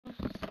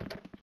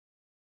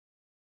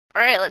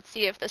Alright, let's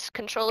see if this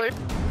controller...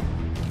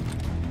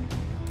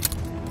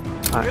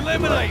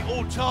 Eliminate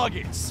all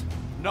targets.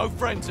 No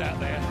friends out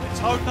there. Let's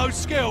hope no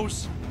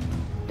skills.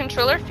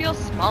 Controller feels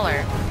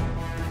smaller.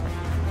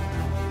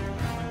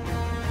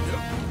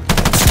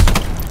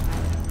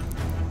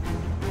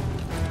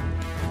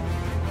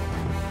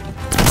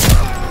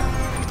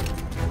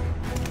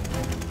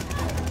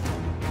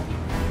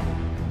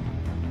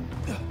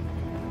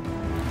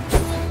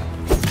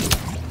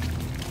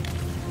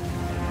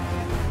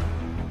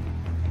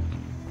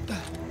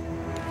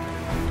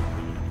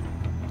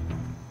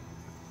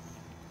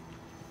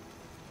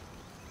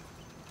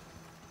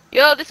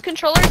 Yo, this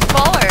controller's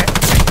smaller.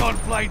 Recon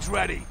blades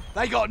ready.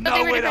 They got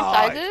nowhere to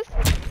hide. Sizes?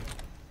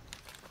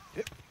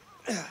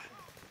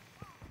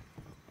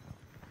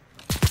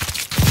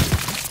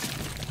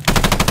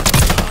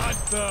 I'm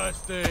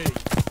thirsty.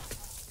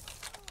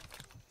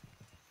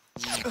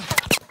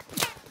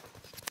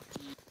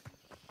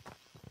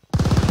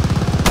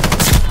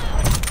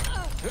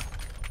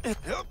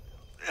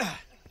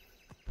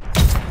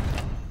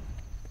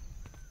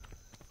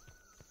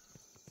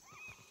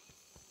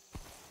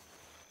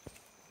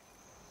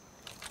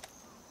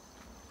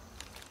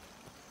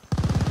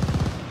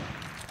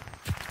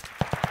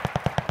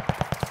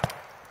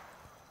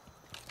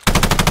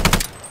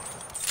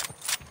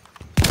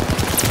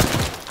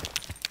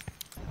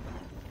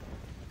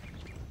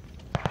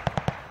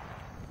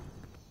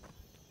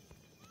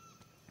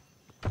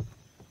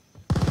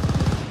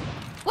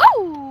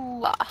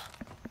 Woo!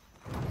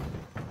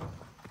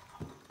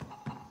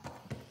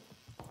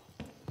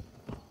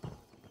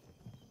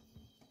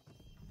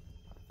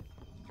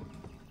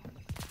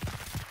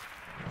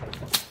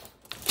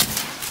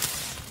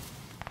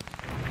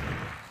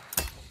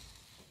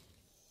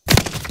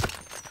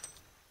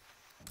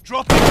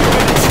 Drop it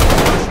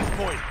to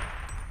point.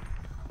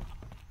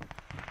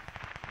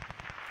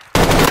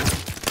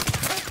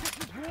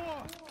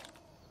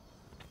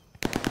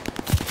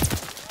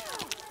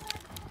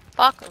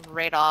 Fuck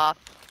right off.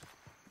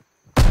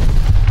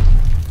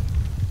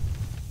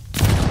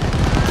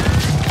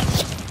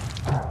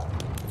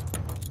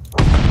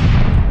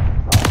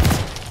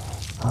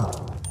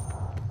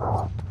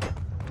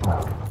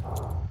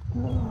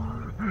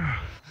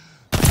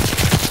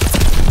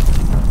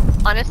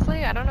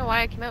 Honestly, I don't know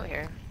why I came out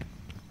here.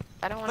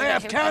 I don't want to. They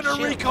have counter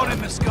recon in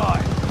the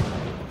sky.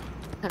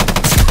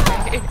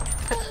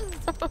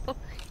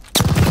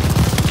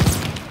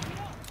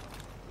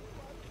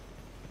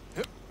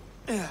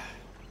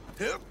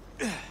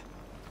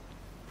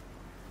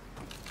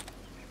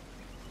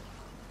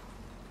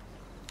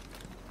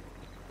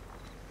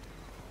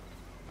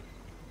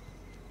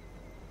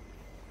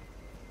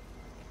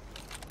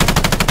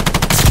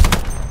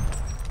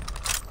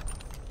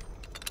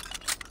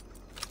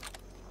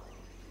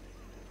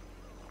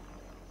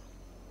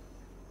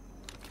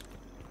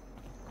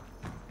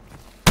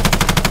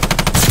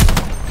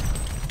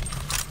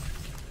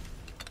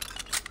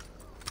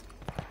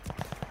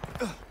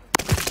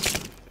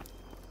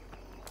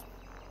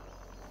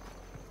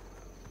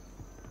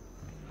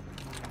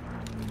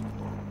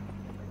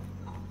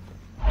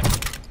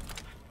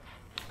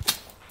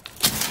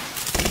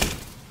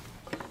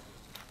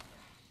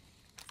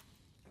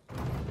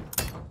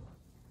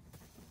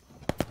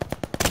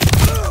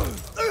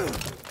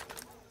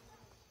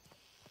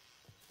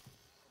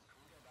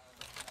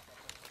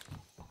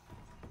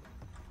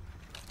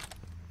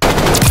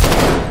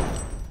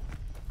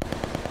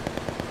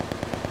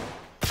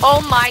 Oh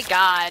my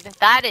god,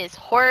 that is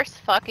horse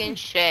fucking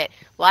shit.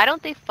 Why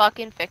don't they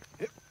fucking fix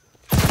it?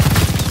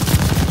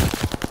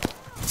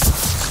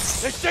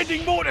 They're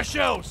sending mortar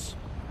shells!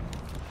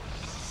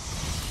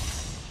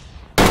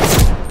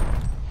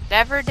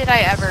 Never did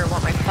I ever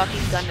want my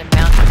fucking gun to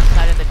mount on the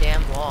side of the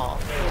damn wall.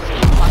 It's so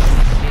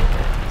fucking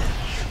stupid.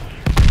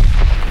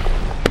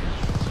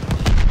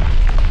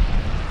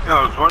 Yeah,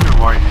 I was wondering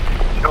why you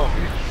didn't kill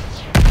me.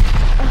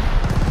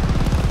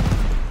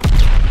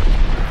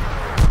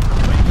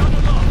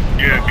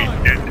 Yeah, be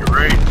dead to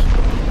race.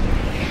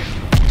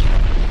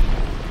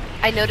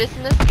 I noticed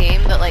in this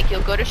game that like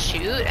you'll go to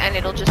shoot and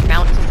it'll just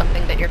mount to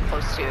something that you're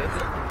close to.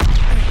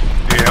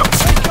 Yeah.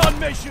 Recon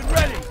mission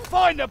ready!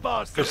 Find the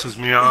bastard! Pisses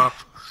me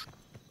off.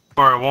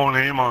 Or I won't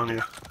aim on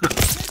you.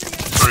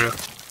 For you.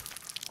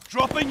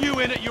 Dropping you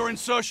in at your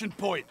insertion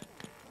point.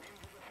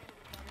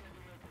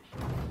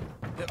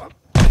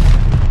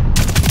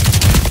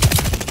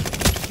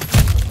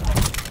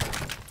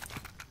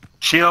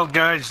 Shield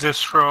guys,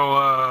 just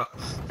throw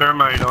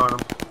thermite on them.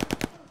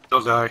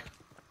 They'll die.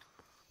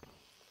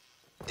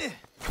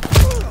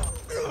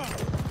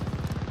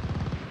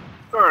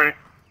 Sorry.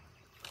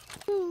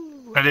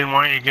 I didn't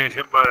want you to get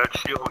hit by that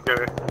shield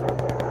guy.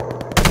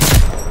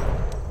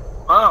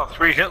 Wow,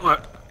 3 hit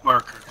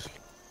markers.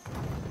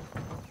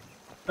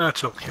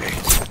 That's okay.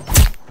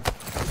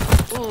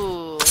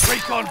 Ooh.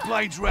 Recon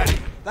blades ready.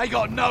 They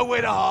got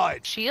nowhere to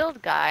hide.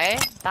 Shield guy?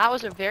 That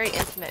was a very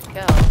intimate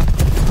kill.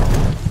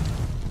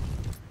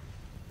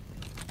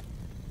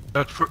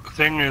 That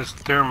thing is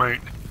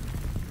thermite.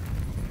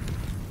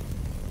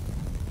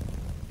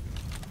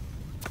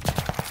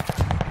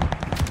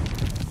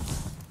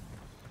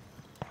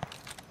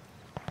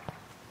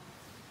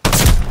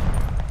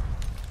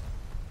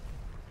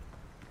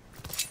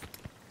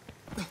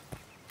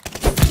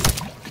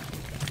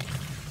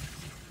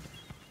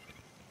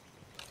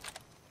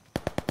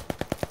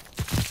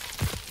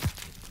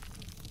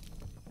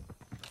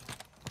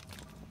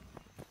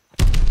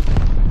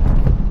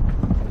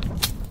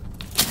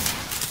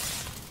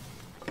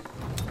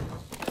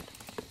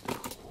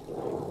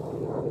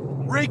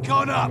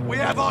 Recon up. We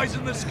have eyes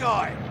in the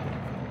sky.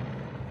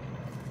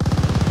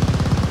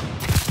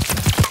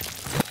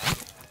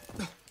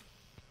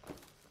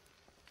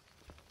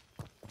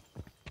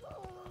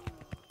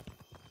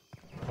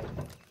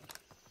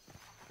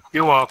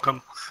 You're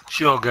welcome.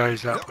 Shield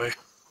guys that way.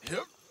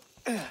 Yep.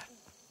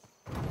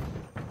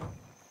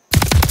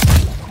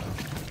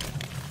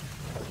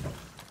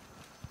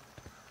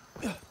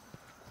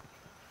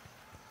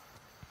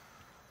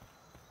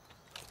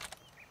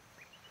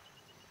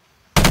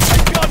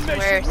 Gun mission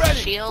Where's ready.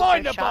 shields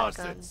Find or the shotguns?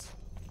 bastards.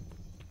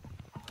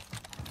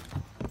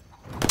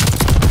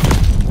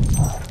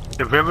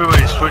 If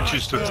everybody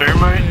switches to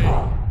thermite,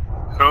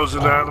 throws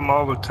it at him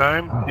all the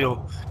time,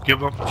 he'll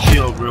give up the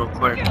shield real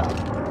quick.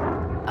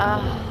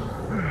 Oh.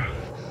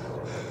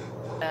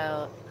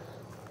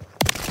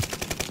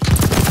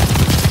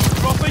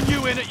 Dropping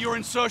you in at your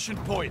insertion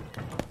point.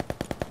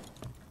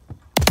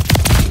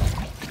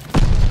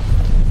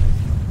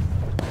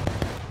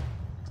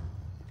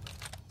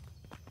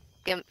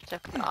 Gimp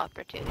took the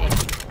opportunity.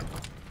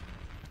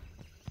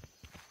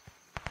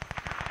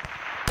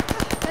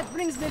 That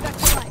brings me back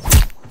to life.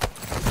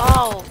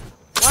 Oh,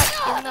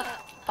 what in the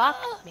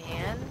fuck,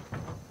 man?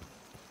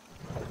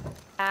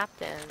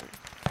 Captain.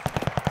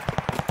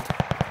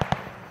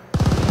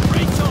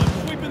 Recon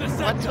sweeping the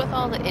sector. What's with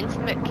all the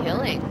intimate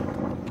killing?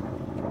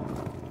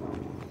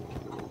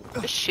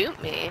 Just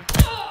shoot me.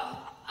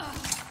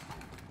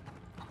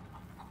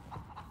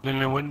 Then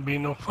there wouldn't be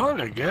no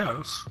fun, I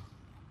guess.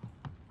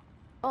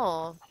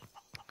 Oh.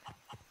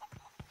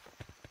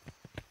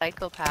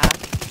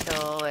 Psychopath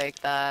kill like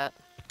that.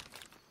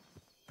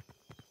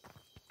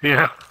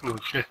 Yeah, no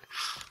shit.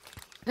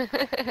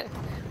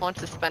 Wants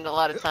to spend a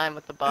lot of time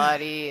with the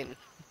body and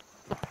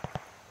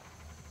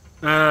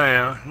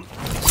Yeah.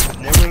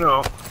 Never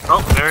know.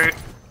 Oh, there he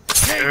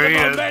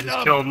the is. momentum.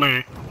 He's killed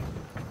me.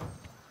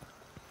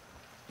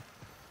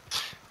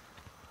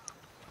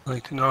 I'd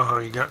like to know how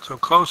he got so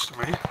close to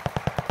me.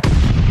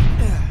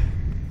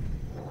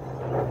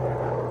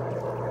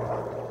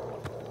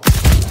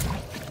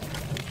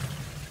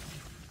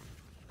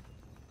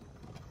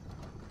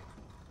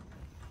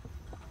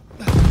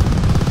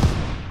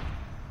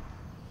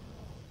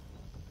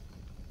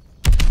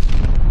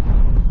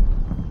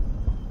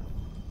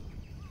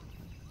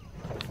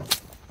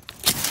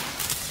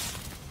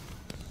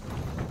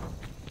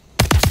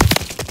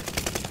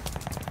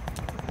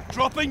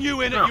 Dropping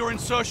you in at your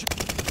insertion.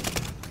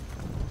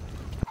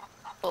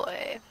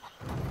 boy.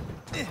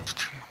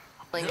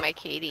 Playing my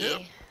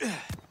Katie.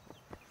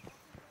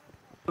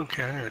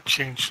 Okay, I'm gonna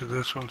change to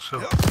this one so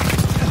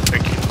I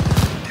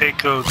can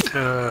take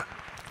out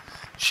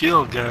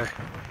shield guy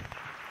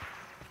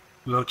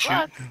without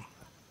shooting.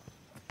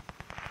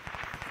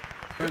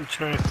 I'm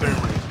trying to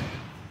thermite.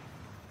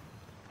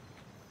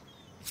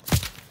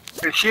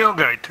 Hey, shield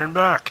guy, turn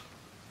back.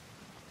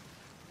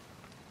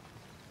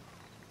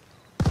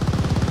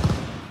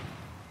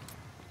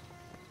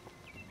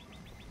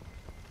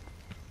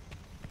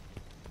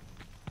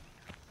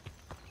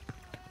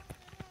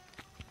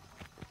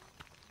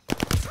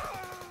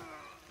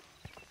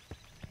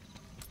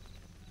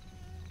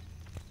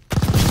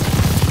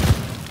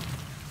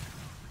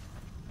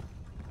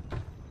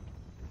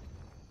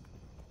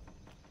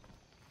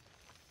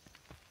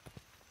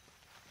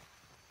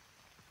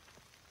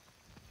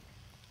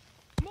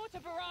 Mortar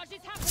barrage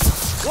is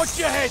happening. Watch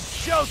your head.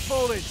 Shells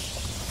falling.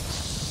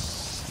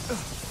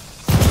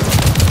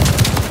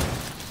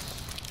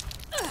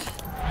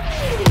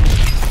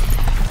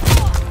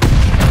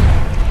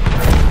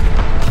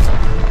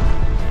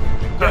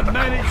 You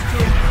managed to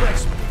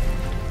impress me.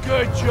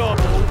 Good job.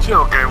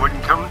 Shield guy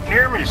wouldn't come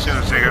near me as soon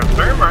as I got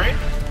thermite.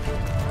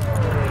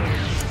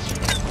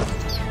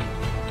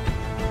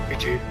 Hey,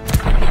 dude.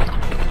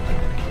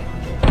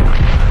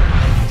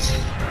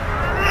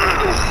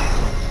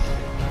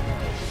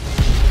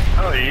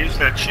 Oh, you use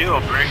that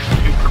shield break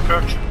to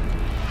perfection.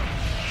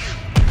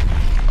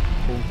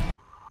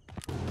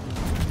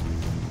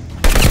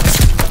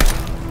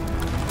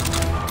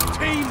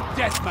 Team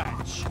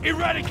deathmatch.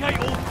 Eradicate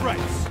all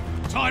threats.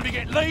 Time to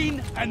get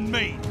lean and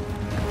mean.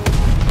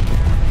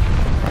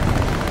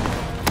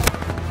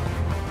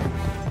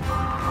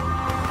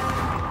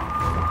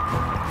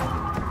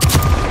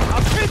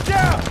 I'll pin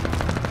down.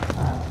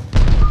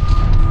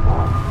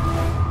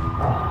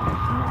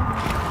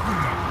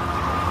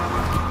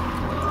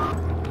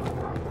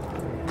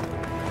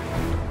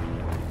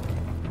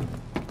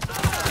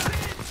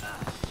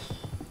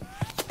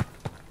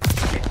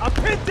 I'm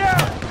pinned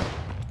down.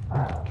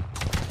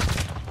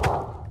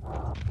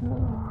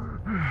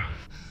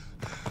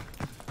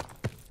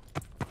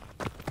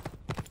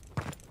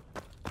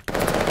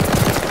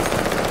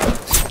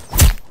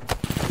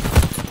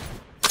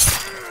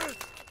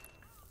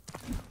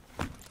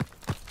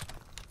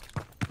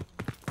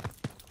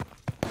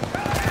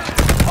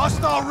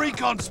 Hostile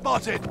recon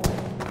spotted.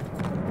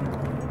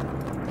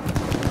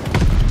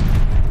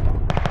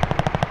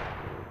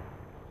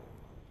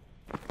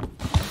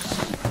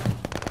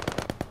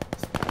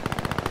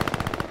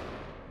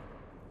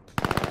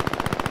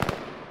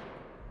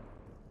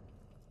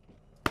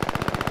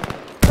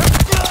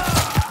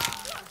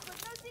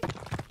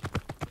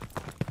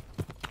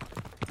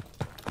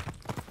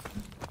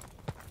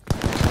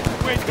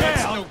 We're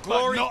That's down, no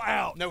glory, but not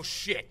out. no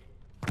shit.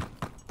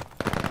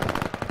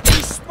 Be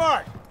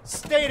smart.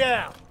 Stay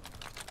down.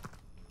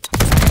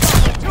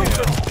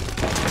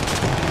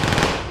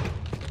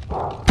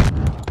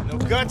 No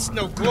guts,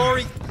 no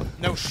glory,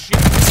 no shit.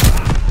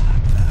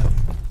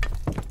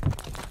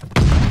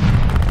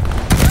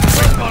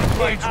 Recon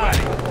planes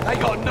ready. They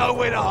got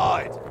nowhere to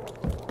hide.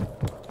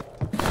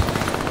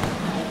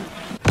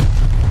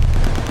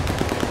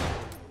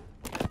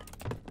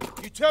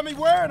 You tell me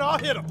where and I'll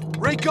hit them.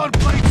 Recon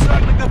planes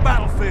circling the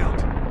battlefield.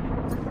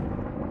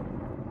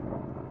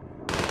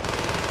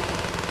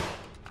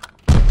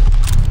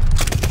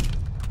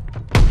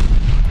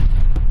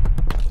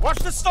 Watch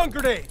the stun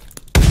grenade.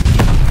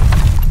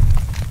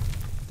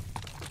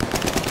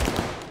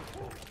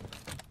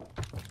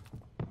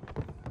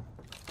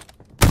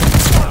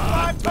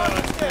 Five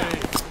targets down.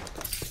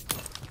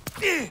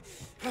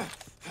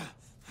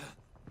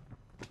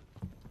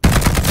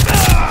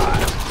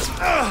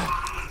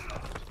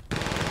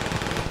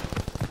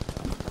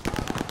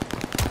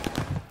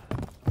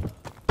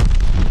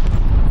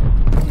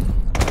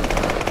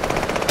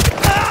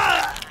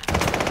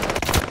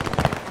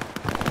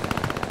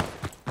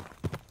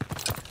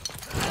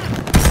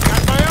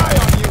 Got my eye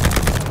on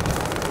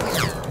you.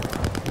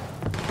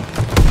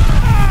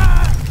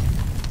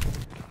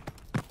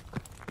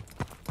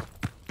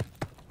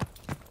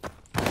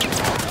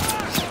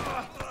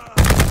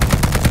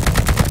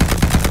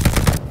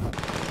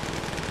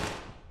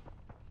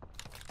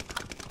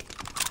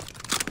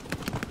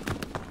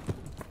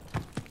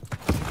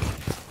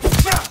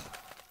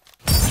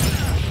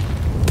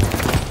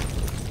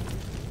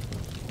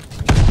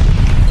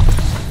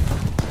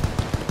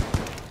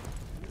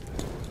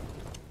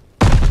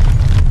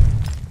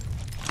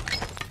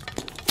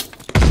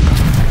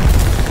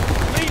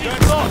 Lead is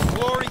Guns, lost.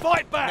 glory,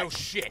 Fight back. no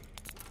shit.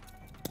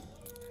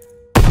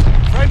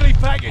 Friendly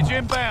package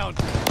inbound.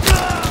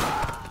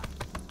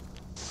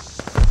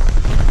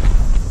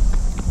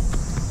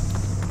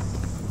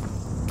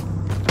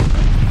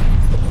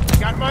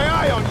 Got my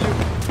eye on you.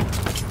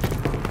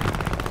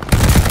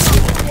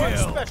 One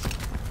Kill. special.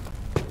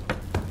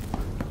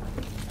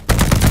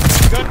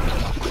 Gun.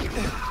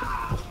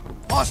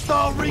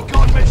 Hostile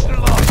recon mission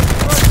lost.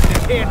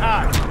 They can't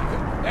hide.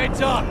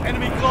 Heads up.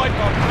 Enemy glide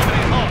bomb coming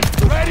in hot.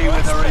 Ready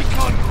with the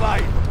recon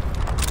plane.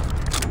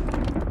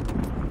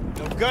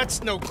 No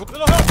guts, no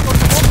little help from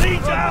the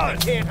Lead down.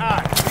 They can't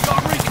hide. We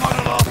got recon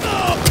aloft.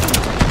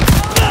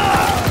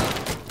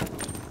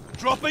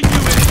 Dropping you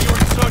in at your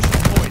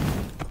insertion point.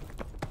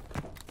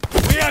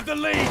 We have the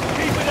lead.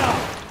 Keep it up.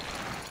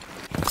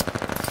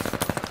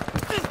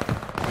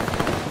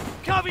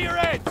 Cover your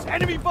heads.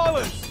 Enemy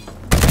bombers.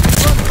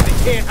 They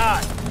can't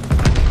hide.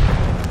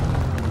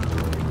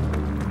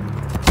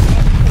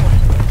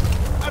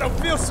 I don't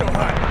feel so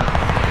hot.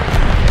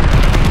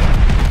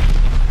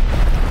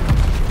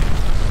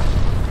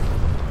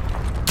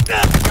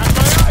 Got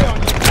my eye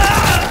on you.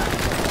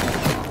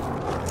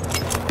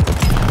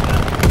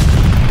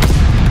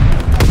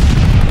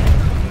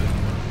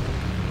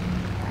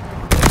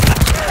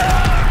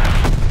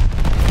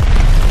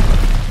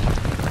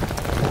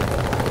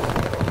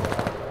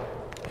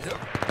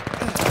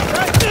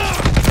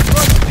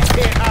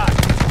 They can't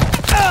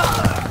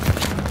hide.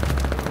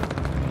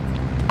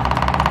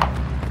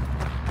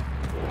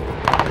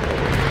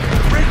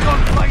 Recon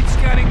plane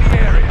scanning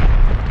the area.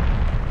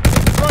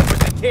 Run, but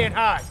they can't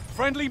hide.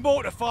 Friendly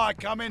mortar fire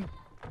coming. Up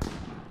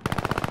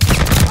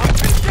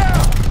and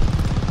down.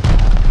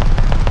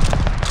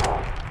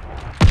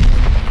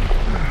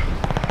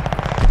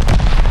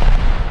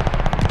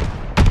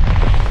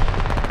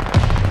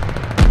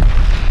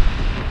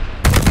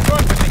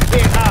 Run, but they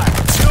can't hide.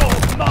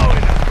 You're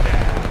mowing us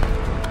down.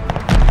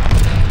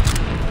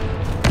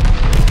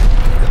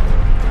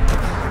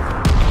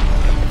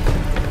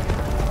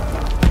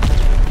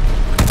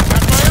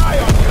 Got my eye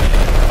on you.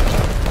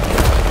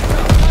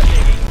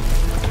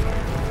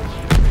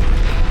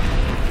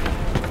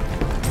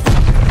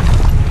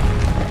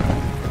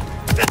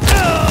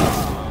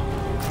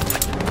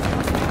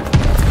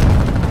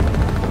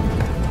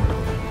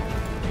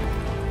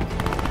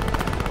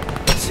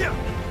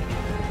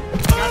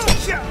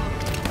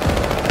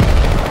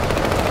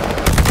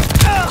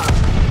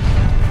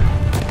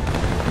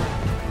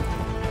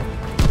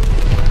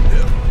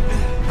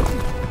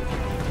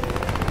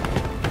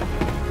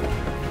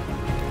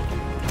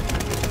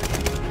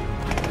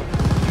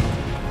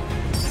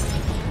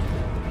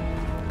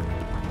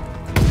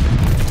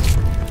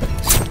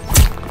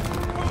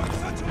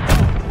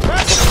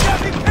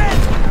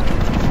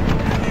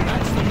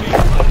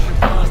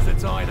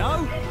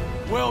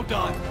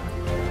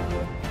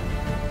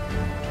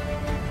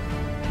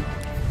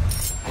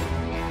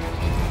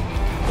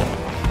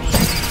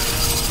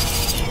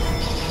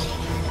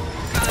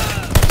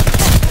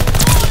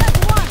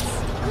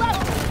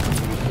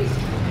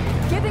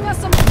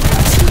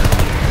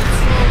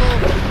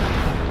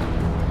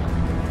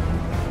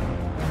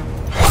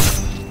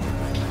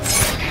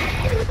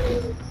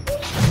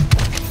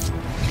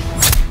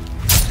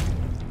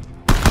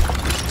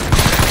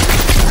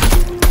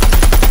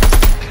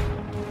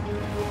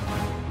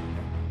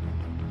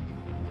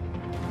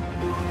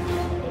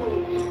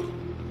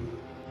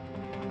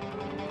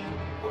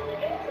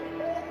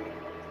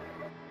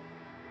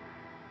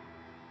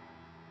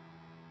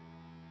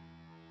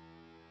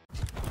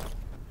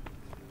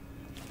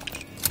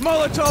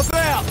 Molotov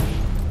out!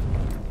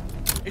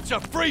 It's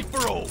a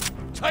free-for-all.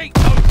 Take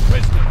no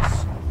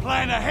prisoners.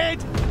 Plan ahead,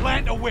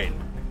 plan to win.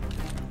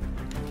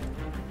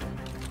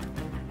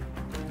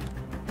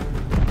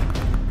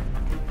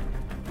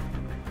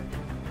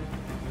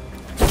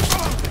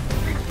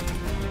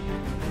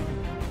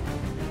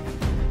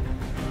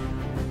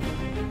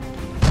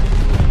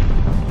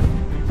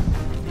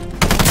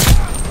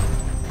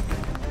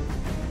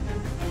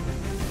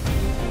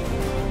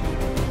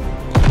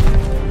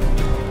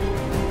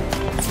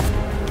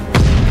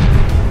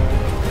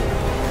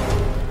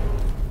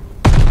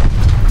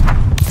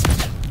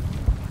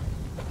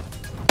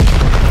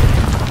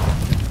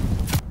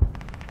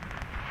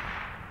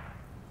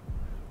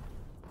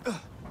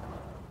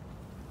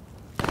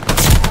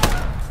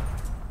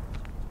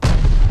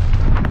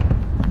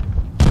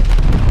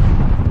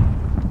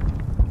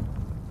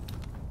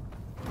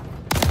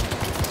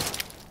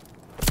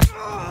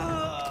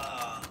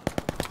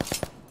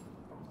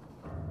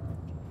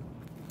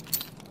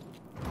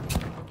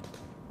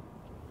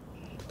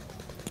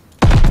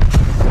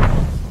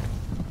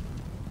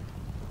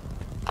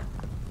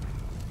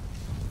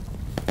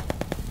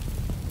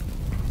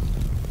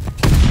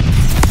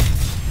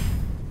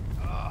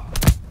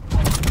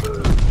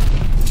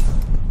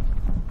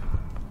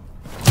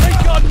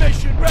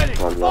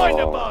 Find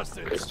the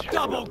bastards!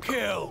 Double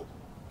kill!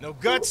 No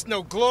guts,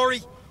 no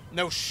glory,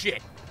 no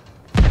shit.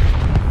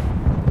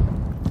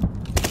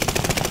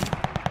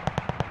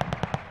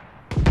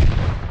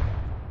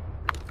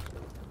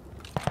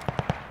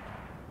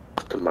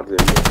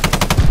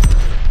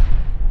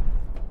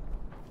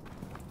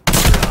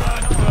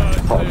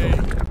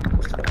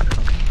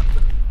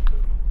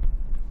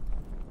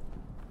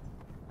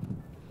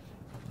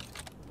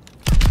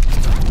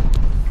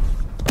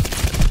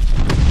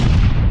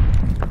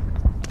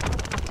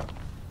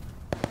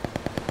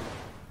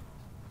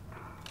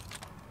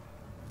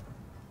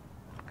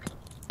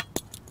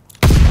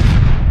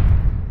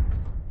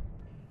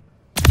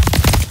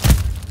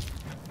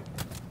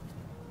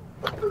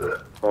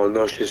 Oh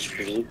non, je l'ai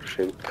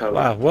suivi.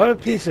 Wow, what a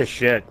piece of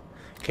shit.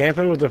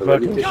 Camping with the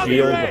fucking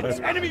shield.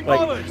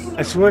 Like,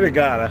 I swear to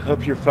God, I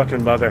hope your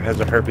fucking mother has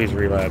a herpes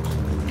relapse.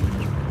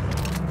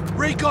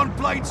 Recon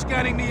plane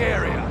scanning the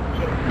area.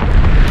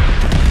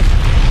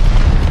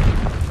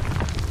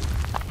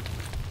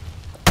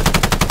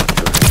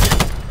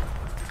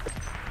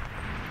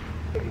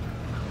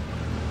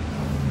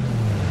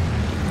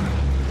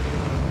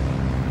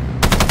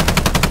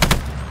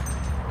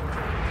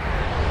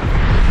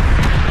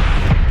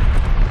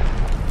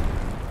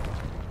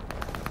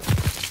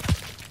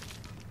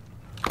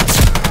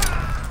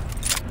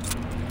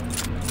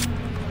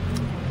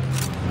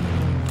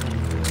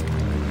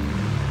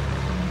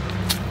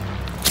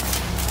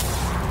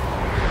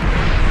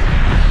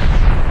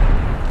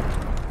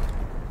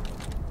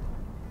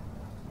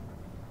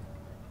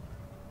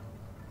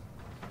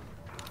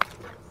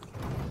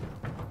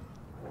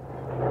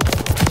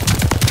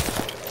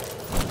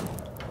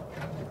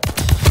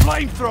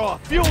 Flamethrower,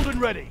 fueled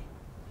and ready.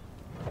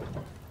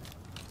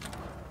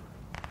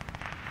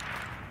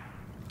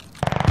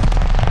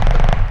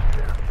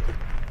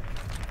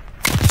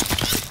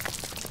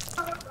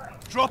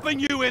 Dropping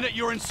you in at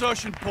your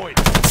insertion point.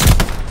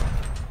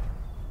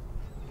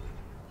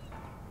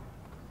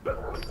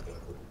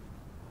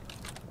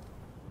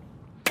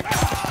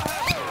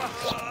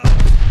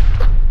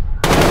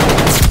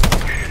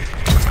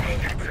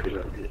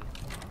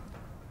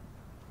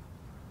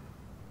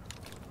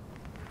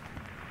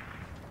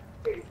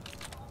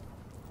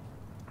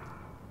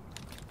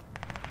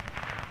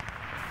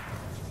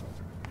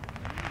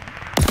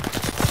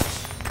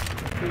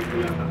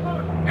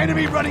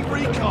 Enemy running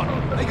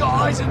recon. They got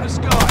eyes in the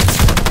sky.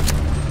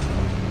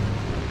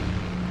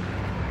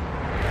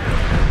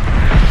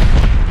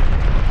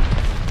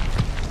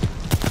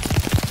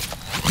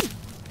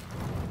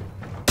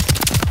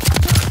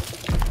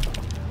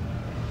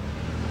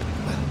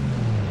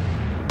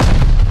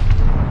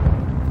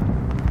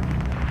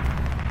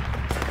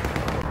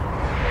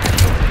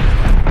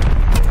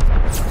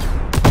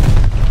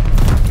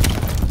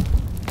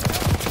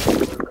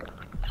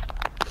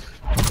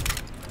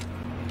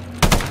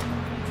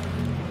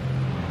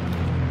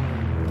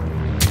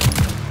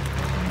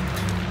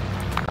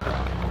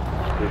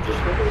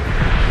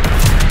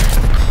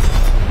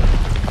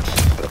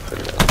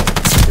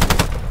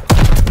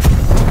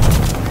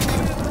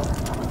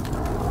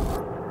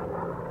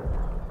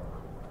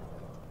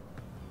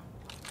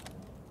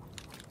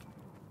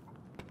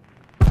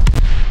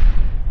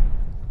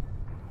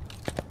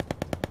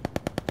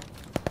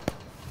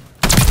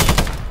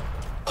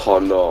 Oh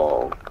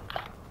no.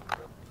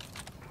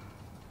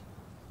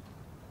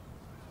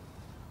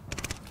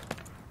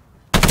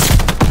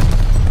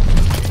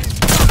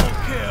 Double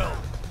kill.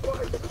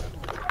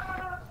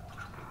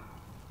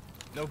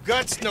 No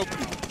guts, no...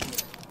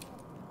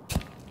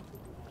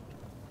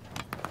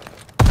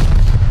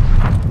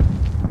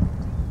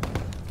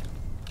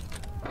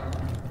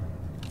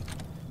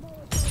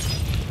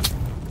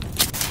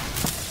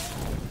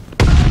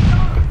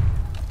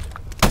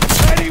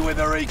 Ready with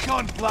the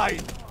recon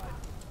plane.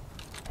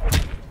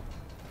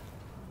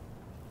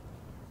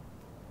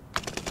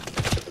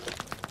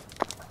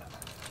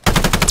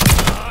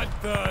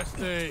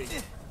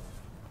 Bloodthirsty.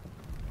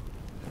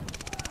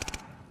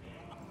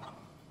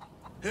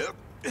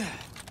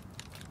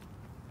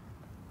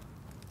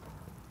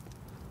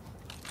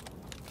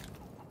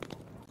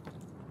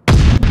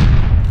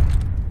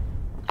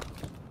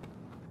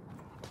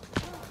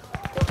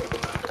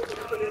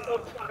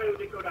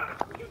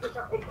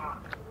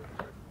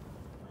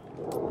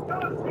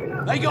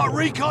 They got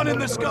recon in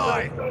the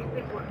sky.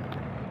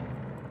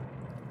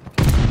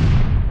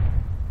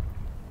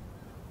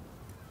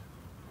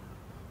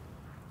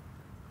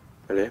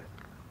 Allez.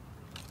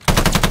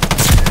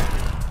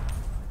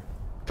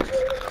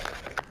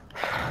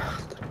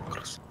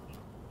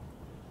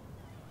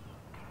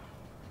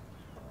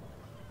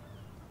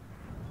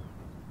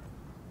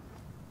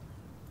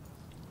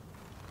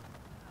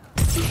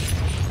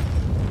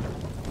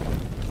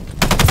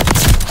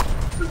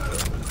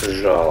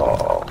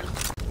 Genre...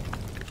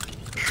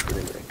 Je suis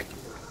les mecs.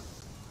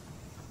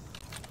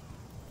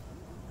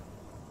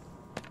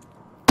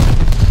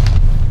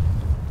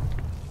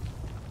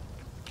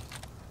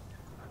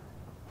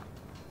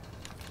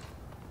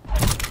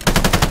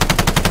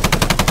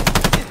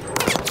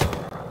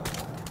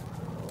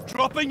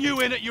 Dropping you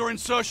in at your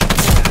insertion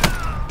point.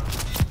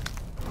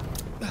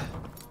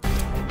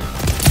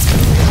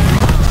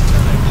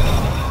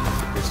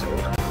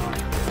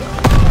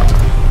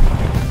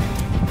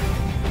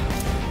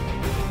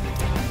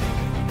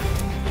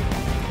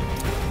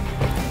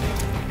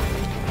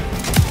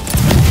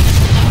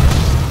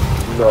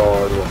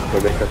 Non, non, le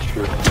mec a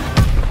tué.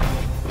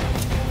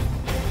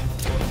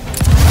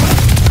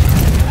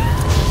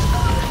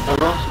 Ah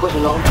non, c'est quoi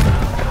son arme?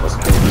 Parce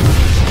que...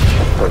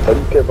 T'as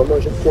dit qu'elle va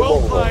manger le Well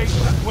mort, played,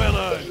 well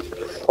earned.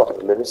 Oh,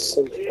 mais le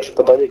seul, je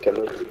peux parler quand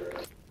même.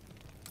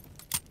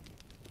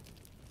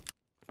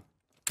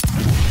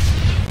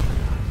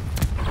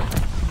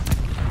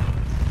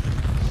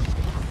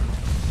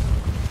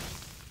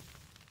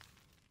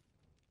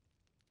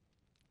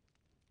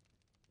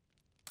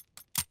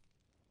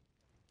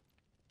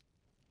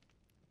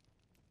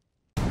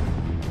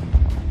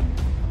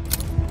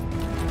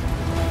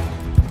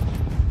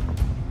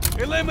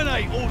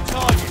 Eliminate all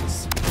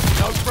targets.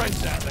 No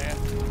friends out there.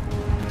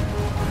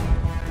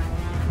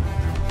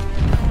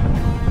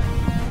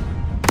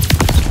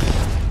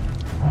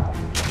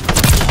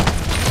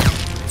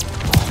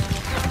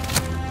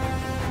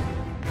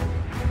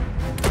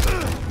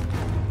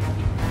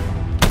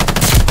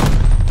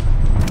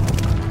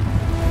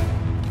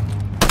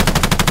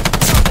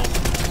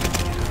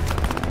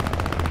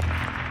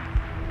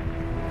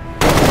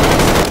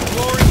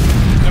 Glory?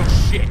 No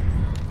shit.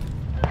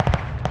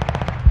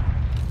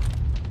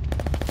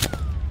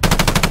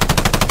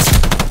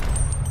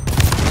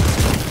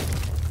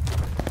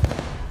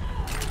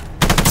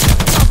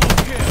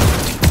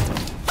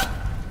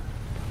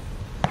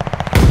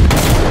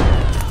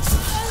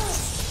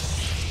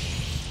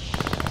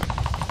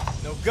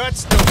 No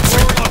guts, no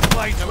glory. Got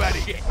planes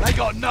ready. They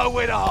got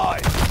nowhere to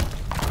hide.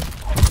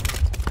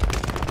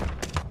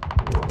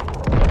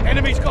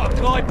 Enemy's got a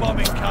glide bomb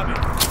incoming.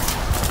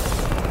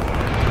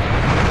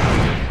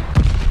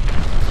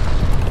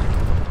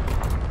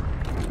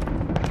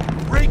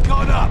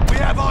 Recon up. We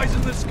have eyes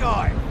in the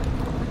sky.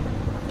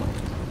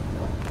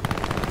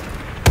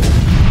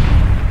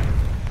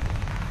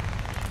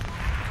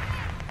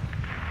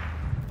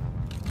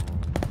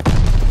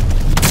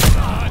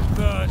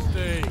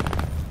 Bloodthirsty.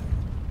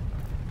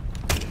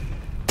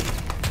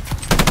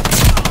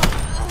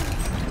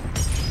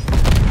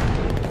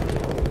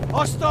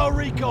 Hostile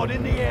recon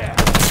in the air.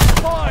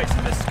 Fires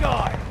in the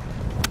sky.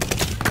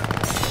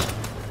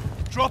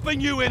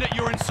 Dropping you in at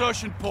your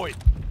insertion point.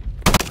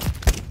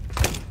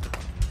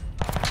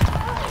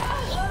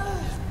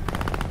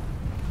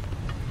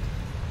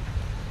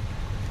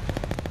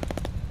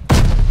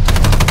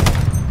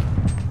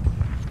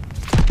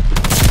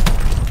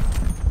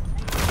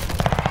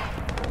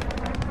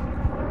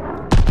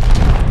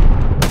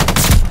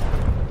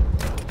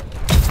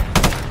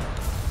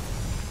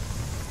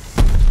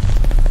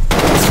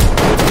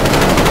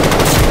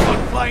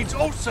 Planes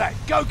all set.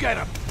 Go get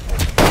them.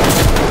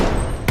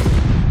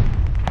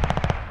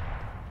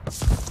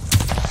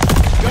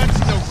 Guts,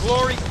 no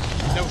glory,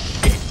 no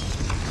shit.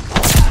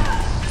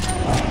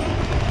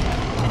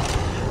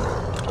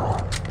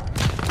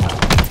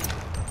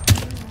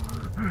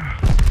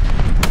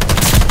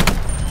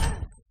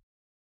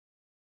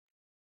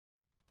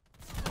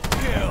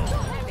 Kill.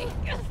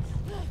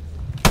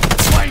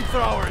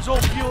 Flamethrowers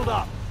all fueled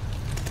up.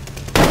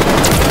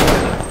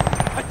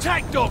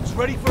 Attack dogs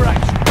ready for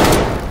action.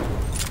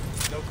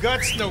 No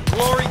guts, no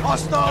glory.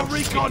 Hostile no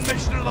recon shit.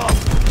 mission along.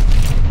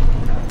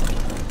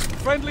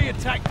 Friendly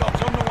attack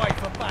dogs on the way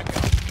for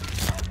backup.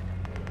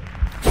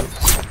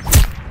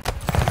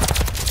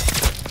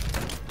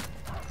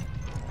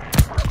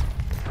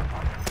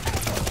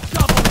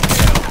 Double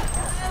kill.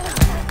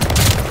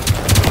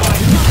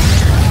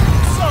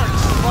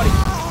 Search, buddy.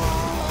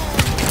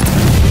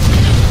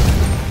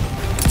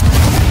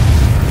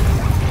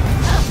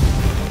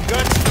 No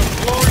guts, no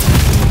glory.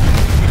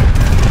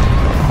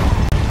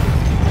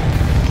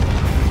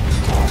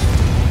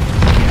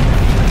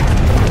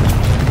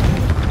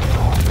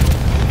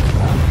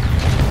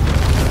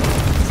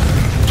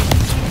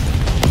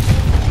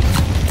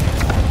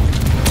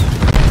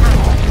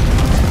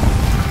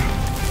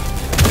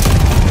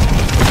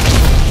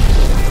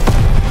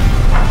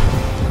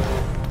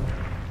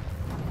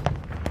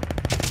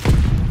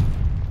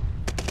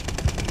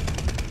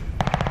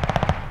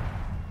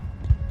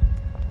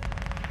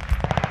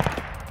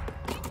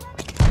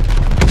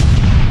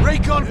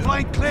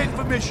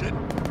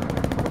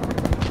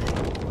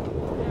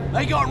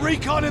 got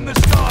recon in the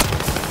sky!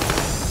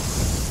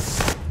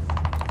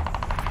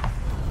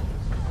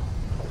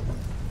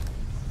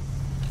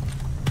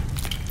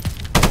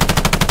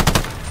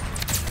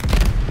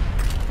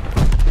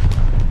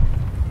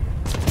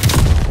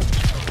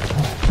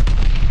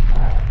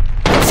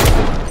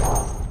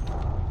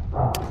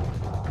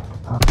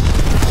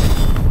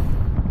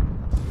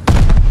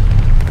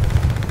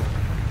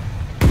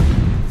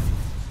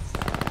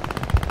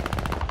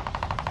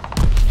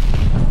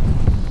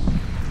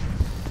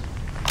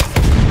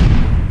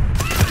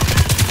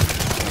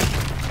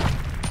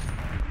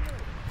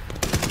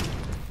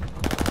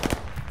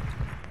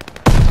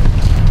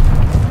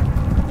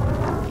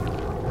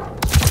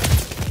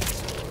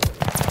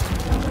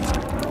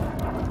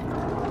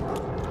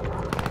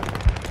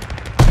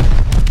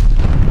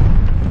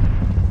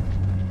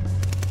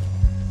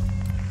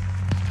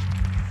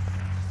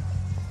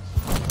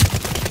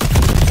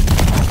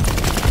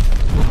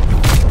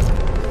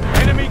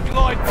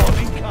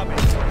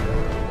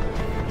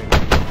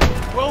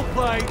 Well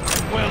played,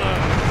 well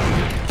earned.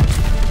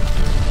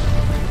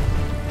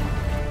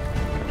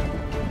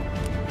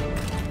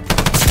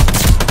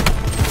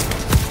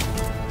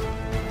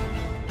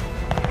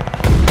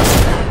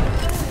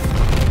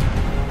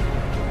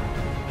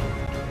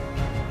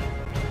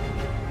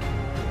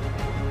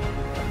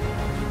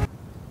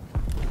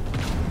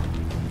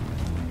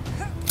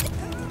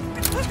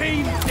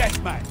 Team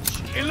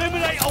deathmatch.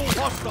 Eliminate all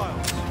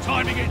hostiles.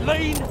 Time to get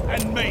lean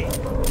and mean.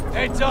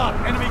 Heads up,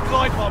 enemy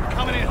glide bomb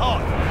coming in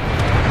hot.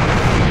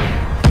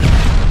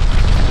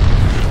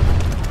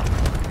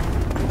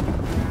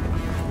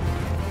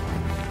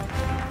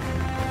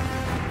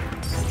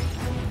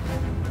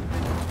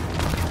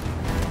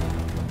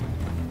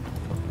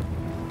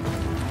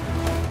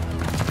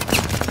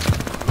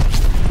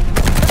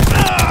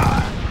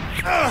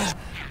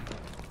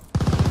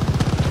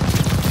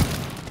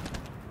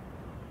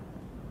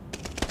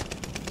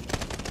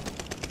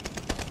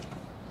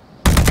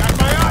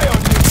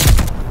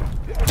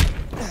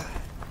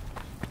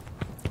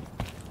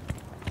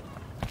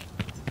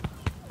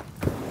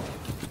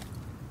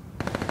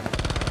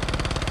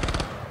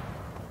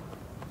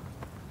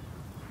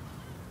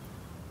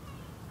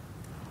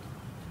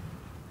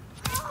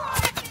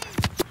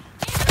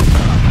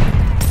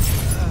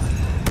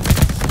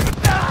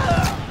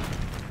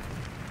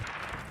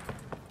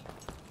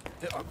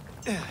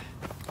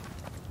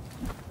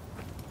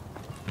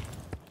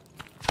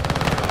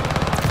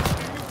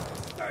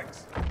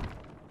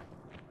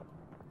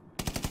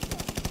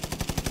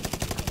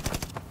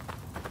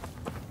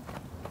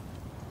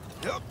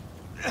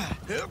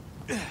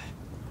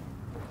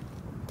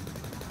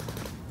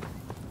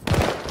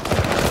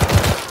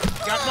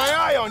 Got my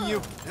eye on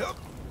you.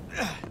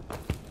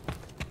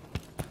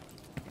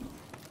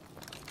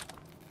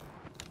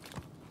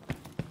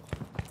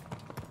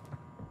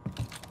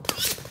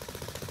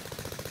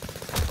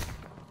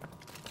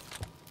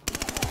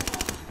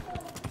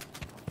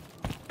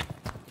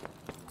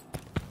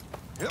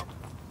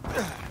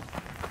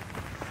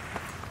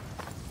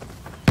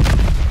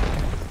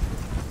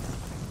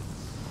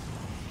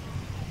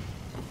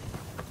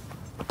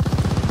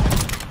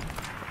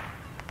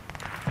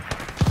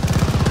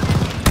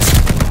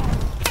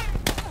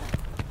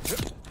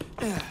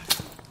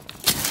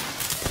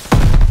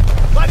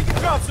 Lighting a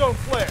drop zone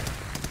flare.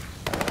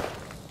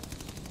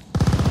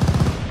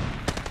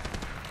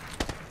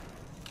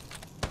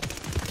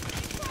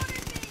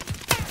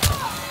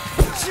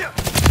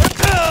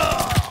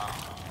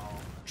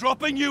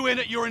 Dropping you in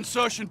at your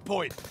insertion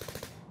point.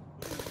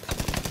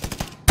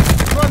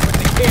 Run with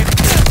the kid.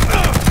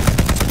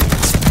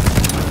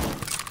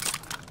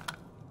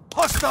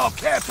 Hostile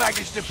care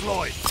package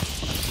deployed.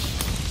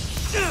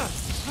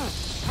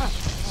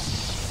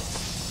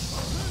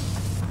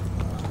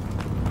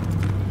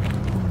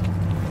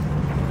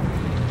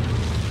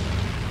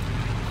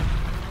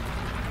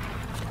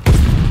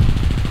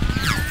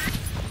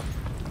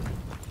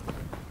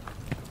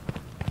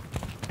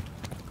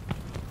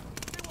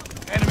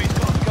 Enemy's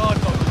got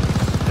guard dog.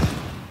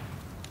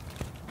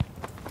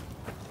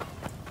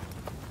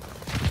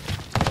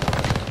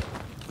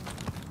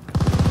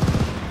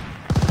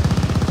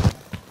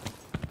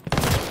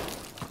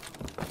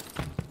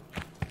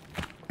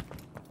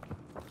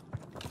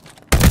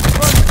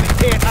 Run with the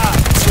kid.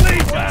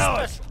 Leave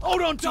ours!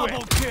 Hold on to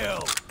double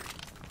kill!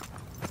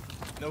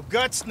 No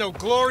guts, no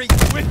glory.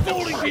 We're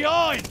falling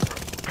behind!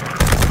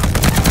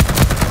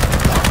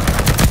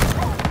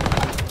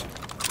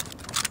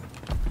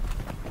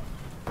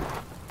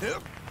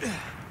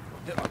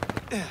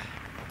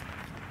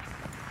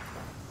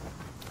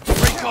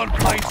 Recon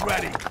planes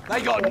ready.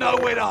 They got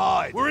nowhere to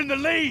hide. We're in the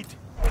lead!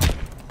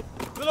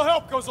 Little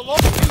help goes a long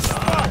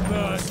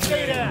way.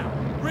 Stay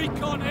down.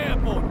 Recon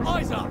airborne.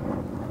 Eyes up!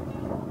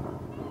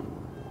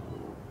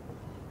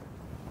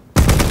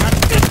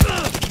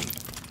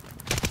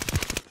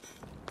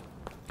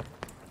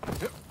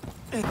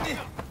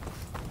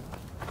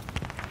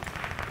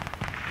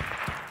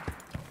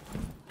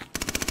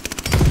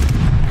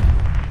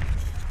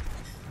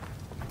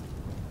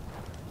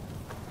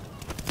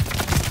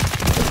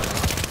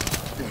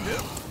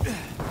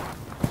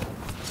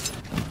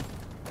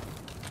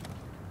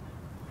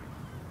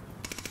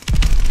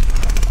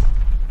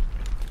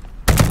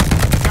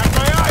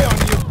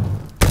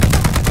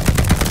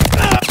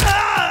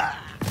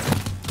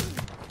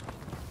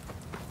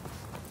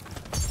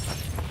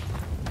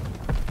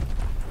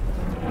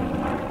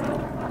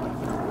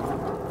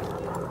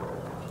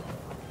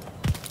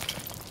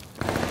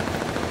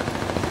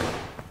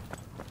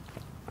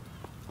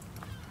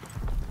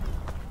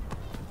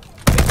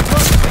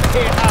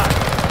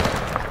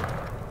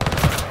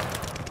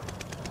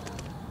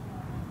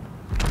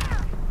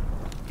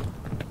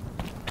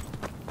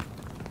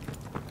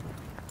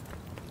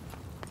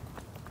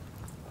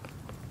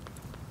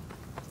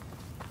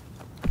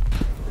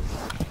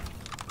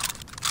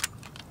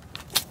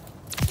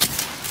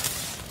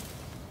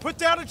 Put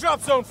down a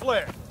drop zone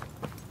flare.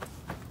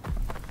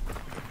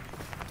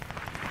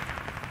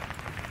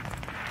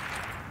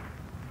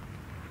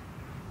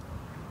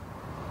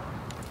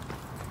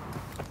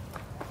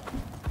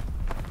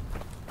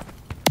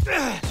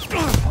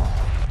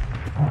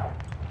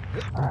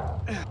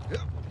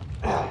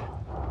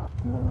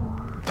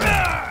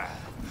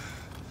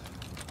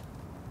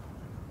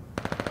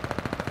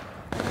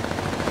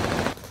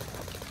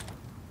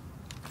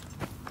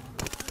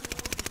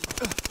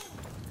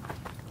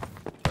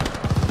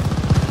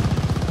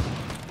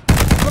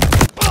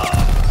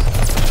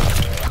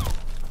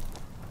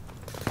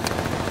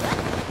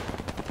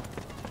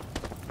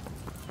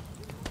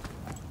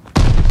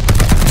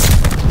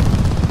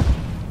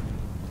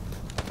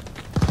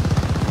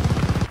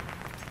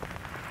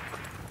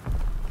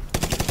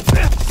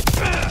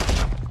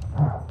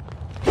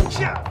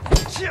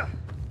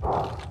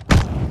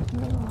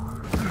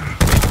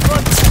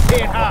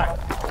 Can't hide.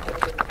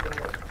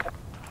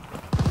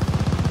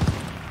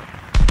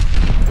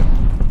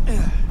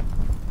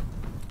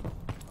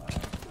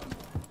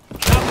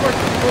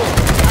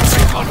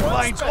 On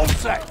planes, all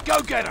set. Go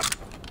get them.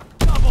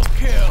 Double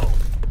kill.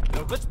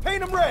 Now let's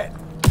paint them red.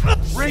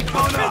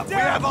 Recon up. We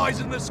have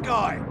eyes in the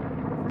sky.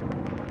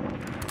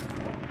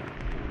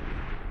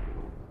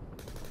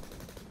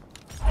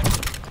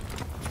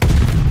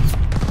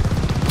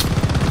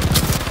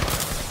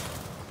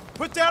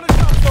 Put down a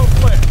drop zone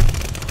flare.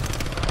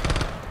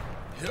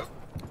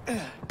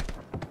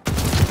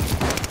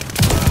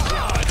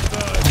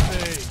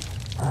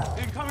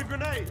 Incoming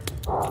grenade.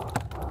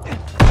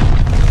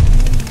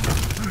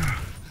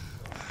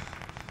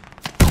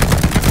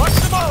 Watch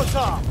the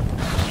Molotov.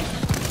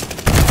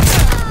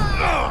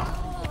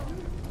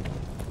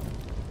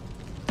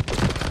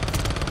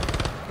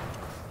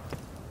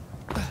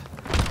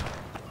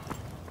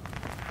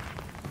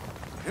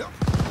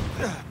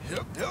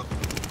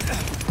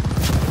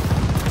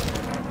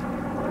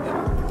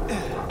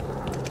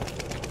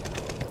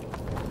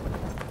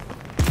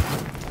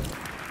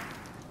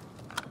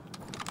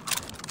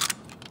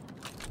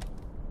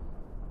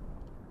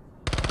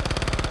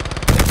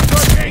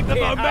 Keep the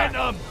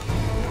momentum.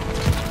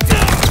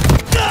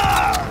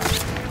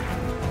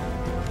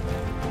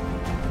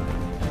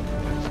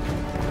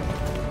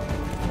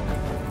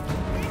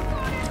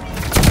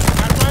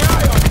 Got my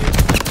eye on you.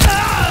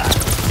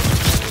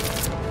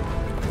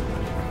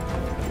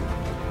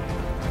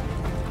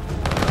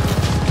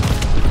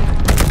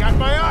 Got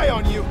my eye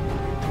on you.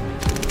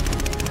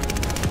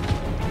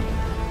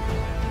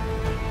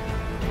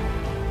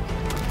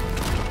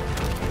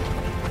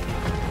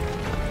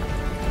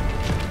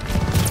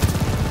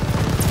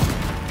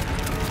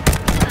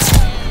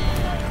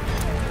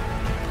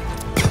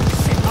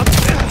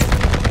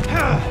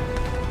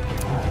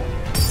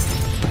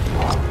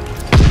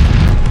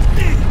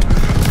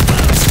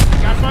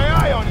 Got my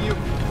eye on you.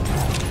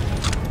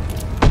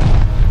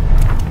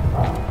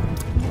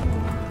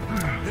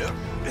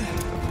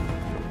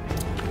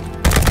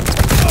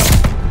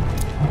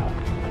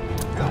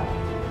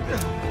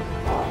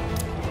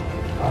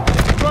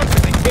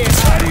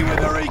 Ready with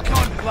the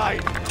recon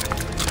plane.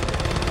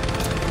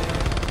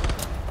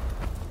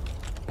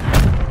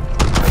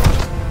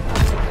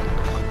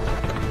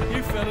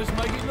 You fellas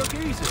make it look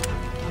easy.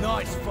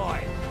 Nice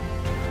fight.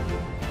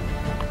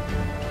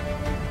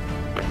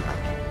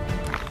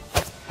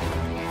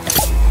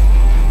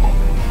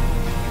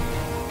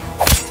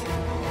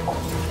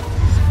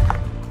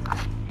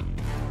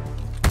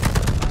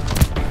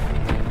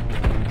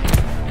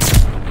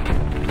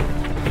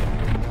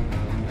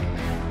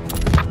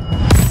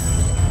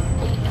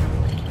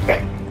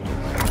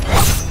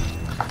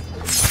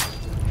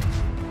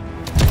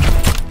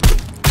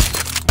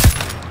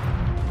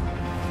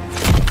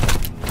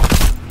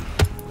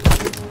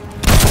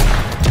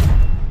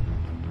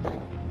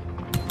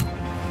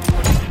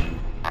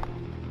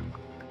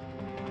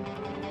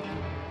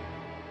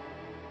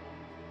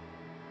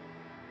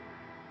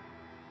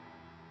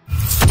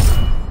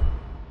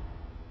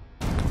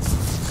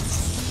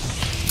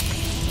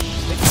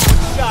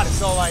 Shot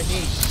is all I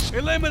need.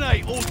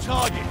 Eliminate all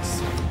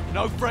targets.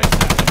 No friends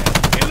out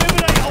there.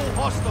 Eliminate all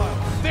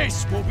hostiles.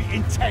 This will be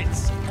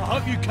intense. I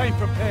hope you came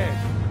prepared.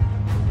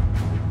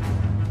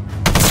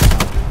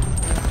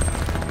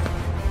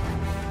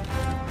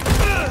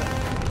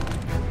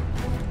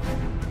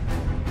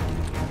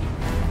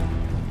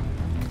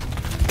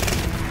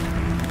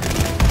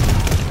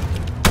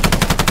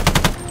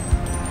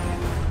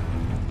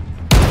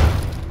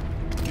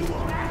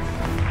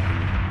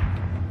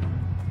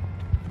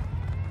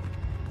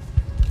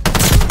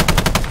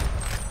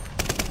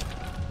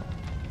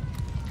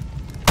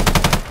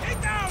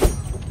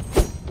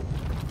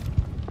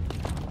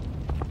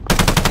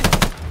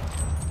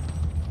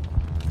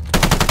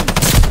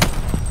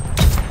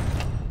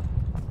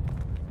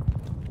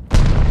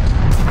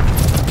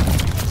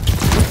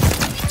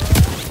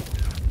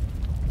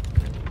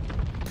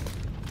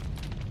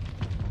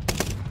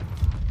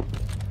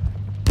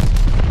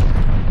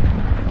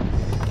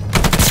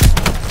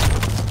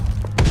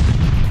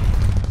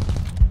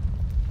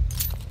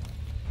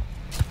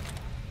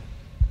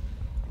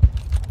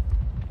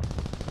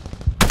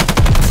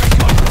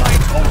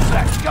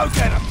 Go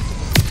get him!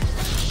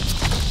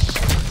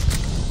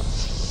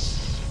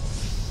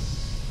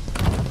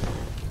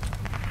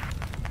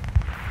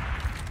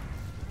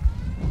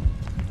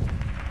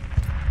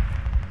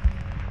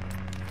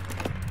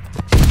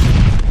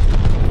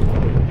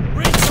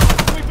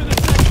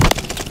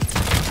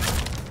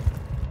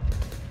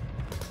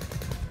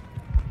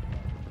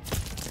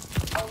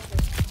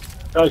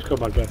 Guys,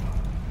 come on, guys.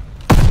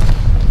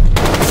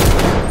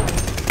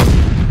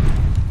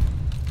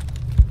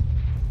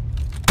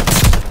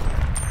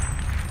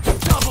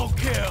 Double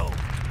kill!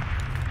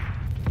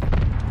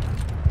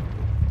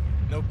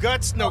 No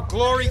guts, no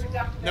glory,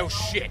 no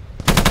shit.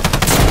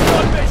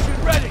 Gun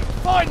mission ready!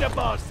 Find the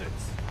bastards!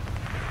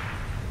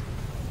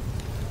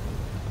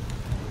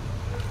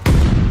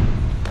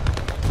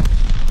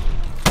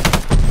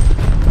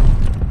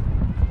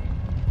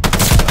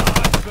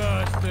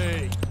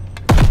 Thirsty!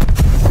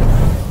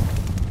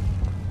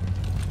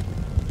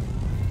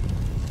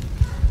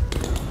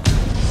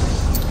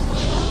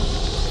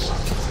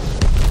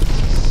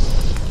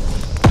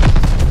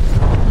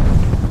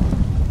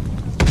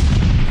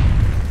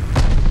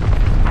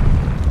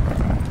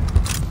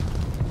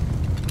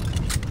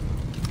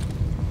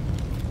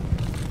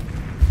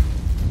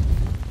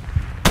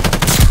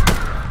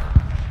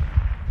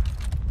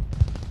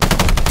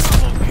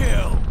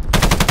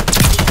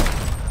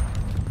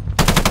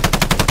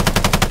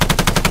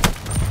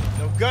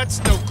 Guts,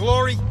 no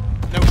glory,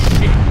 no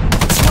shit.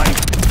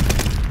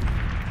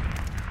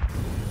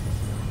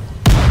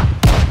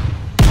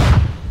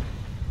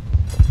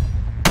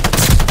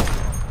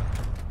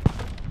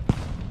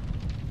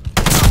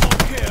 Double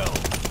kill!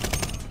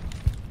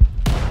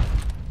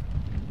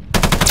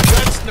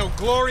 Guts, no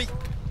glory,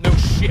 no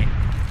shit.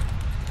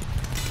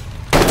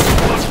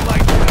 Much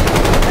like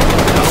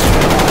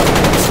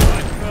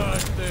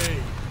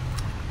thirsty!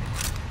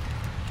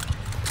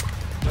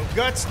 No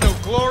guts, no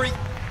glory,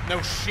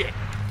 no shit.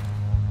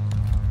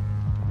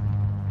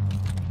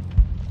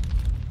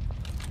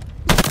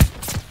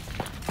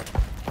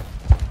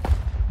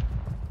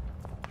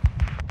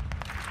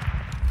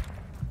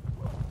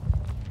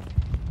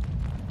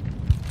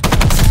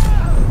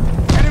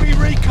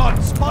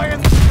 Spy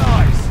in the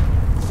skies!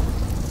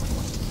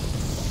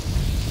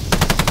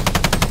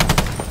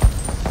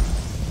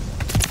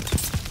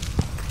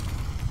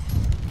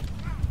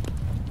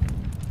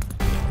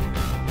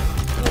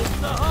 Towards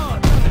the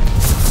heart!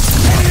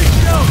 Enemy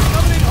shells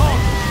coming in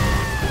hot!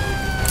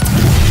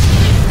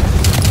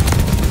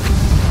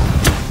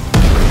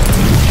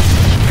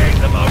 Take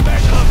the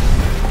momentum!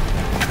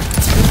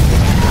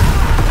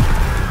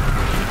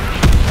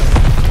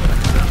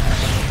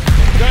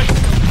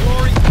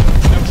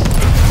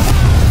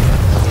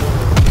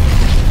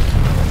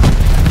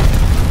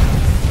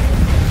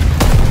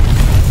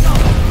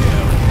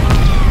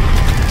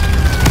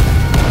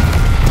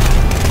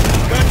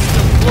 Guts,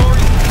 no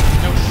glory,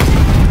 no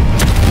shit.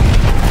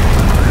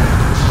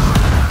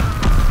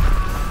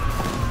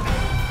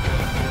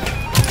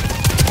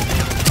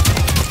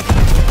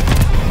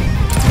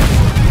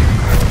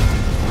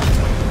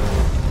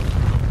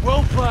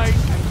 Well played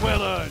and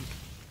well earned.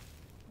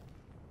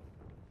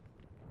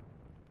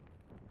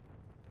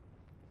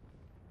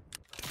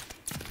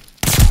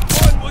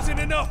 One wasn't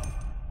enough.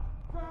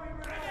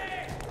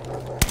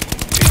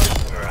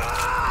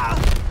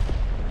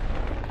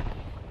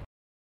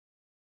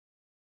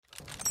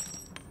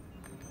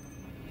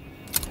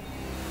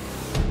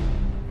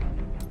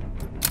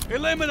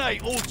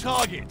 Eliminate all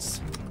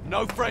targets.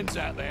 No friends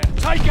out there.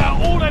 Take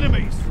out all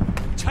enemies.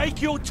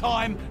 Take your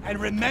time and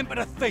remember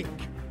to think.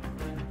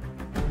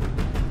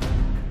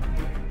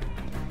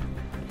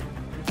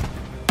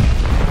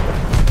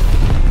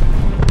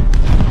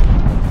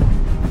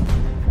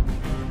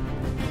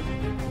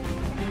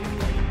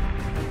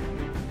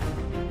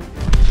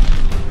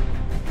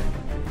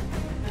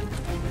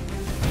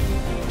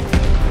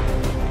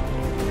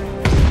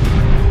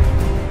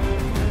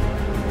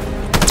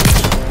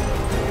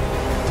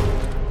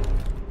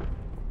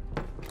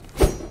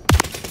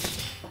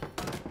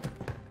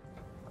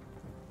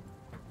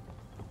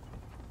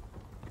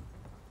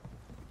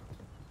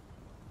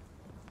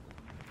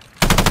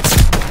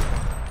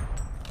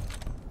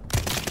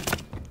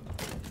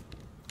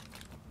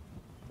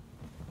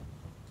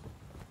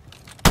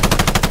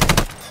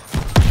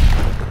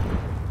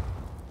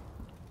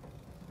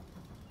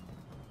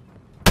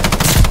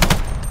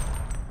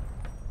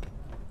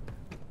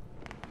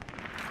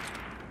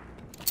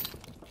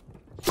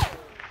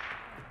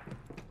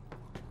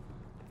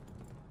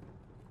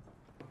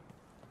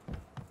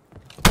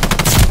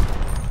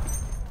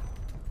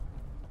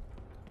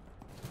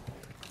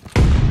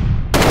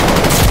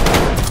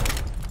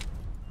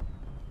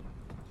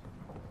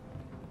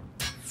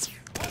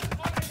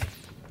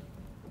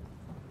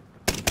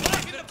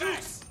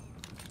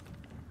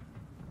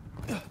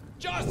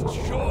 Just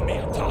show me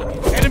a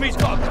target. Enemy's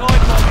got a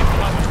glide bomb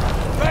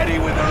incoming. Ready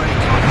with a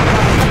recon.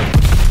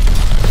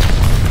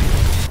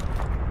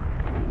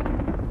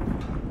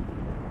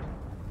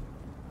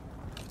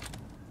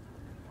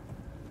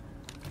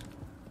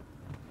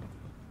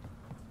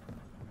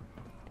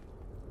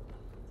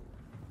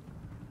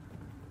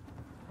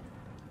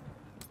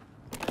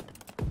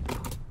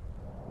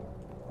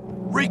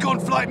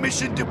 Recon flight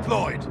mission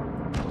deployed.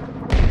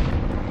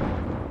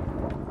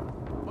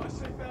 I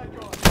say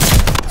Vanguard.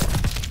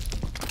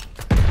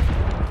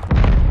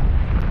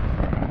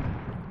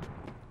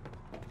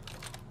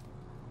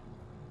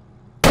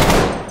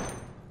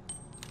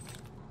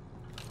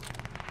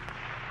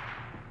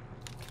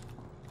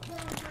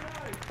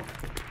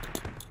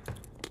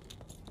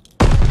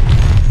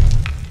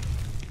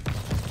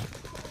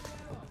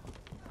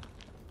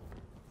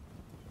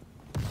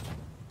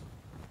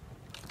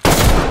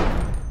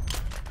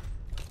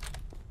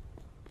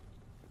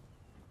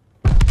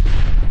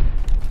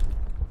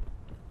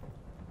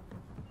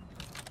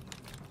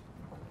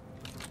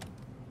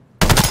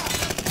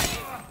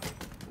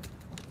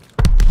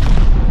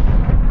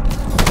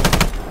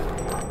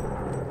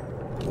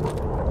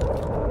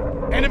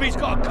 Enemy's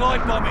got a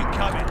glide bomb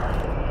incoming.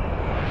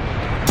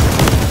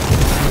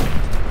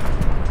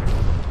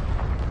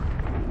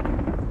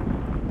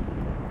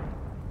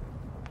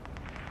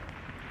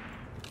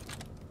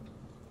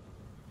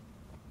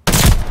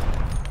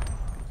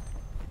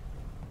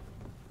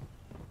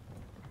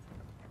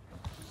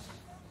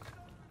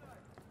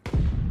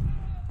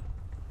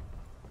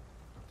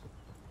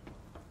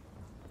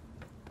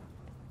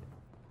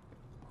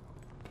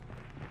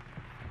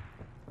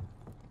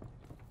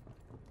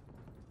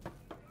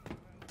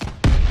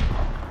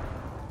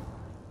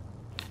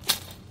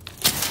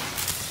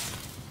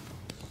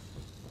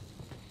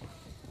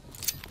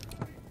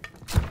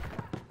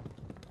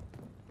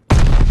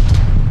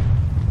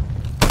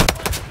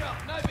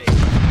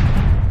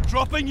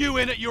 Dropping you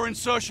in at your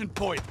insertion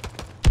point.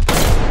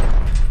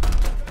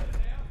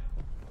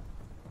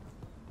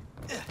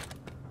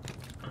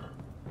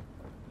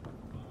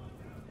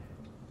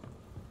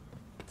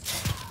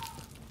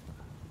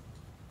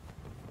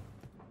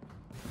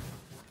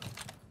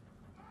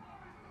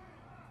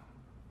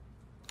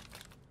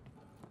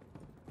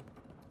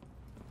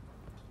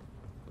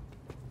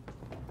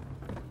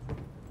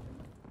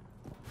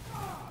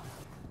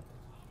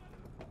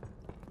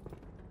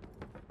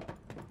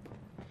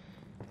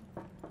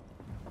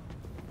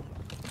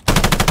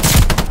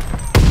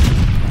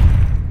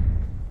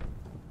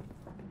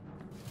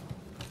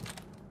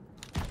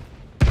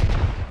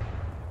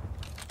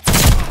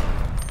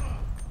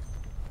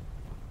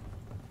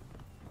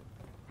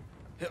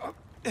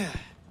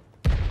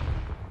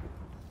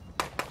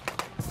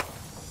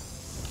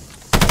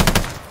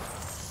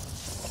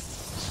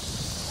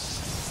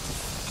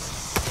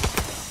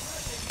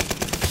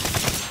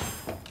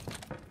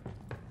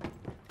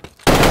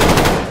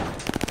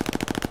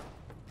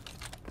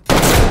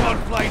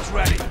 Planes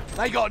ready.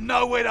 They got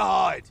nowhere to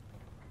hide.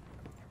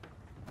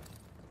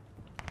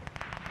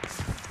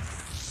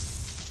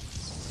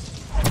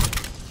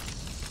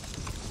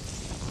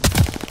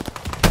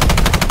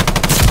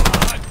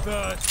 I'm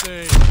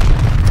thirsty.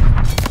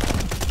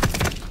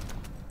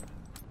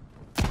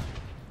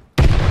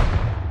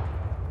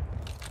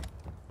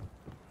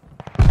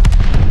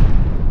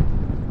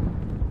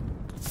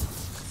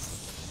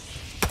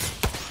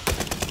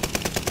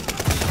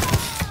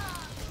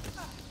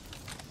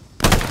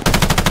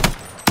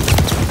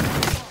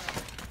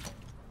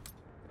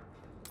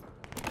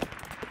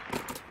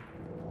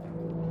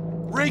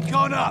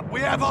 Recon up. We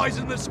have eyes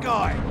in the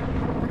sky.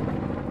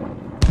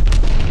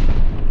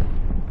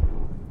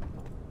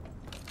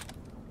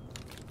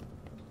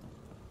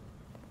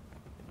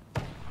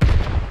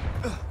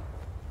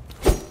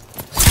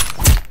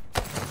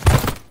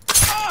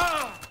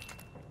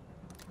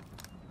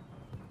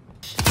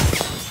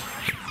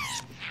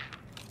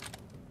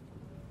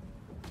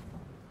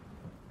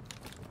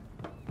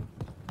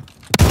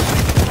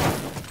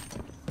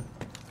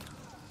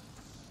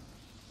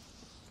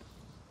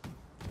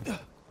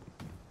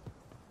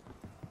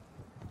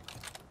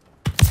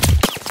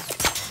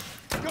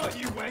 Got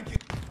you, wanky.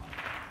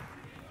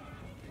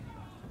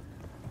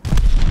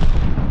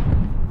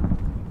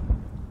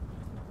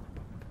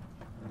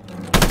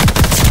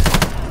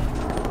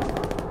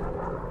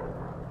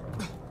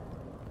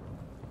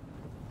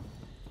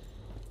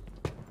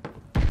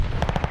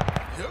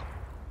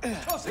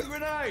 Toss a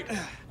grenade!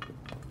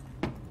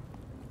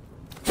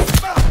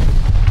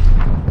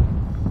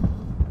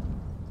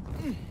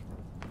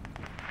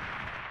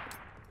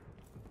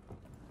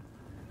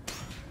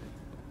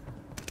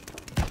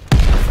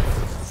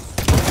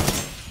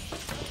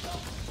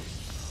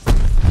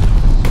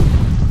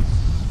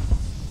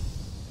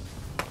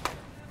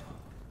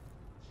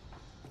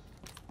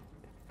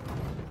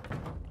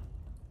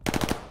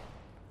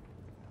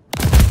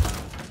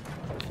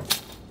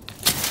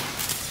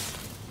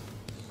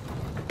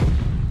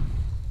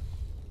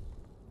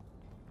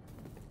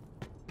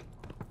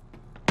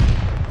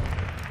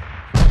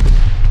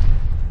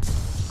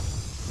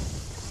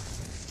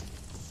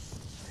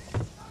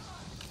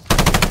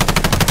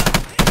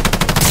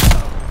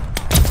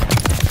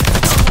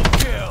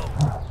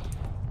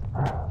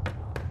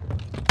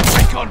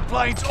 Recon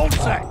planes all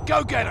set.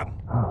 Go get them.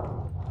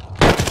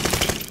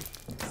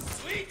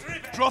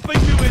 Dropping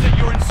you in at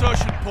your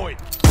insertion point.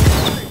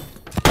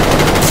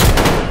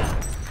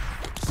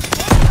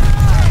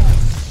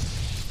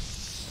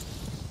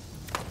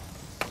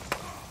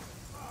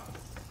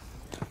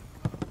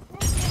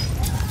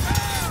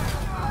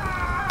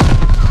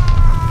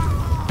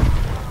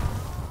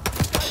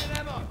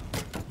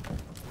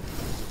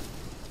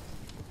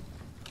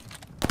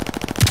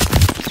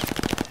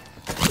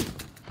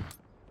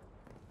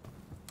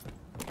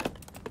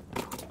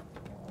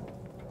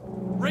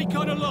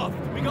 Recon aloft.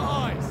 We got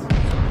eyes.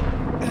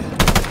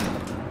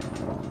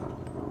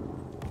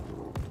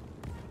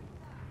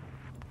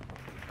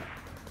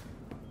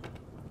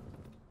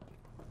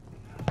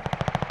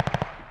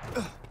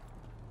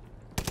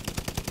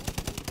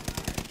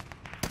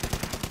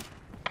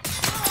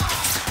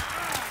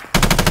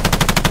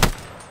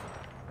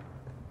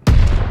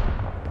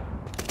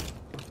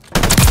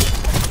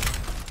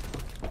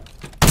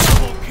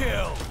 Double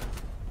kill.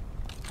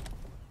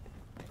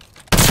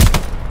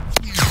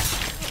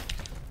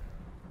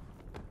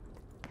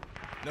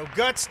 No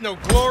guts, no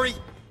glory,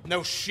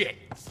 no shit.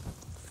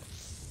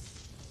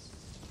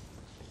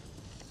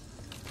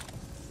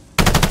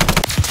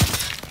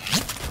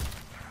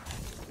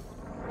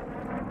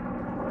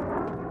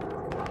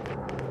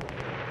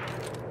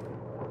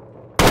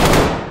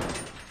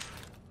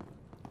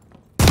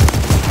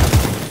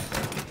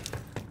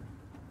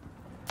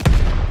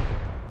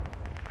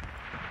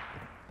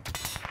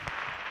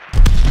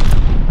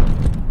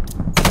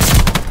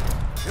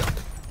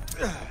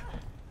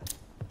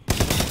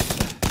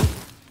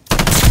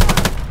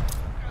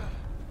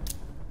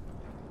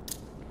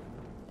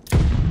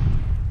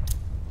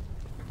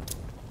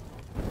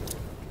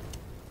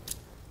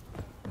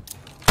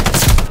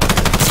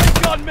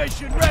 Recon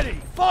mission ready.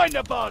 Find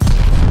the bug.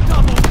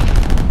 Double.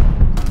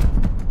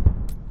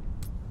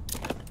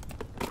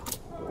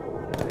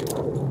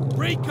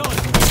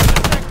 Recon.